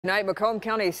Tonight, Macomb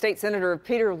County State Senator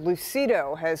Peter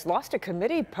Lucido has lost a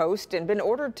committee post and been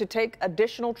ordered to take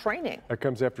additional training. That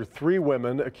comes after 3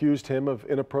 women accused him of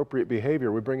inappropriate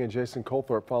behavior. We bring in Jason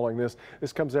Colthorpe following this.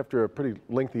 This comes after a pretty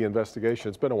lengthy investigation.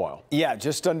 It's been a while. Yeah,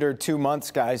 just under 2 months,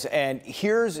 guys. And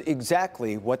here's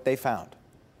exactly what they found.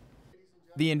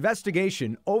 The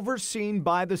investigation, overseen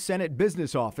by the Senate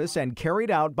Business Office and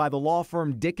carried out by the law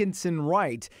firm Dickinson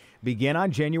Wright, began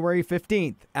on January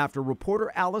 15th after reporter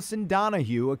Allison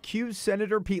Donahue accused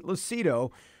Senator Pete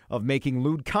Lucido of making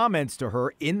lewd comments to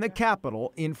her in the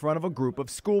Capitol in front of a group of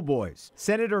schoolboys.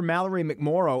 Senator Mallory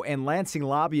McMorrow and Lansing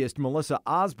lobbyist Melissa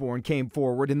Osborne came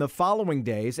forward in the following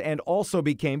days and also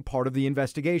became part of the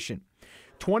investigation.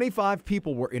 25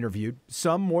 people were interviewed,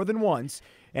 some more than once,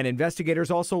 and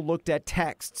investigators also looked at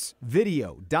texts,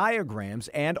 video, diagrams,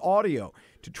 and audio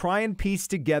to try and piece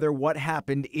together what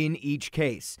happened in each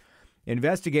case.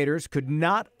 Investigators could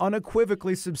not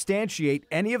unequivocally substantiate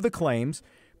any of the claims,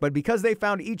 but because they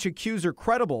found each accuser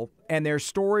credible and their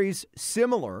stories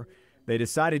similar, they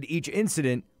decided each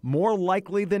incident, more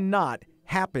likely than not,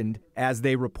 happened as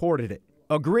they reported it,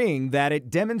 agreeing that it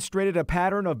demonstrated a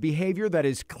pattern of behavior that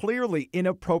is clearly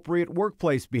inappropriate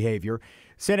workplace behavior.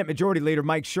 Senate Majority Leader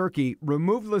Mike Shirkey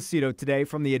removed Lucido today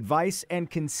from the Advice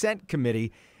and Consent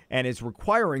Committee and is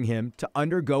requiring him to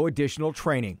undergo additional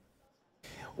training.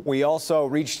 We also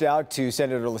reached out to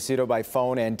Senator Lucido by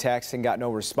phone and text and got no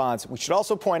response. We should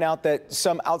also point out that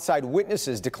some outside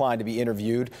witnesses declined to be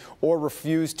interviewed or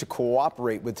refused to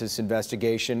cooperate with this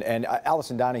investigation. And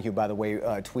Allison Donahue, by the way,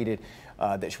 tweeted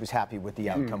that she was happy with the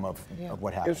outcome of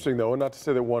what happened. Interesting, though, and not to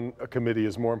say that one committee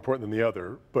is more important than the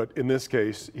other, but in this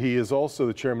case, he is also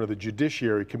the chairman of the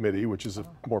Judiciary Committee, which is a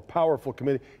more powerful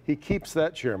committee. He keeps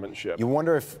that chairmanship. You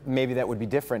wonder if maybe that would be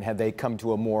different had they come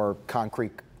to a more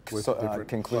concrete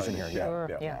conclusion here.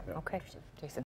 Sure. Yeah. Okay, Jason.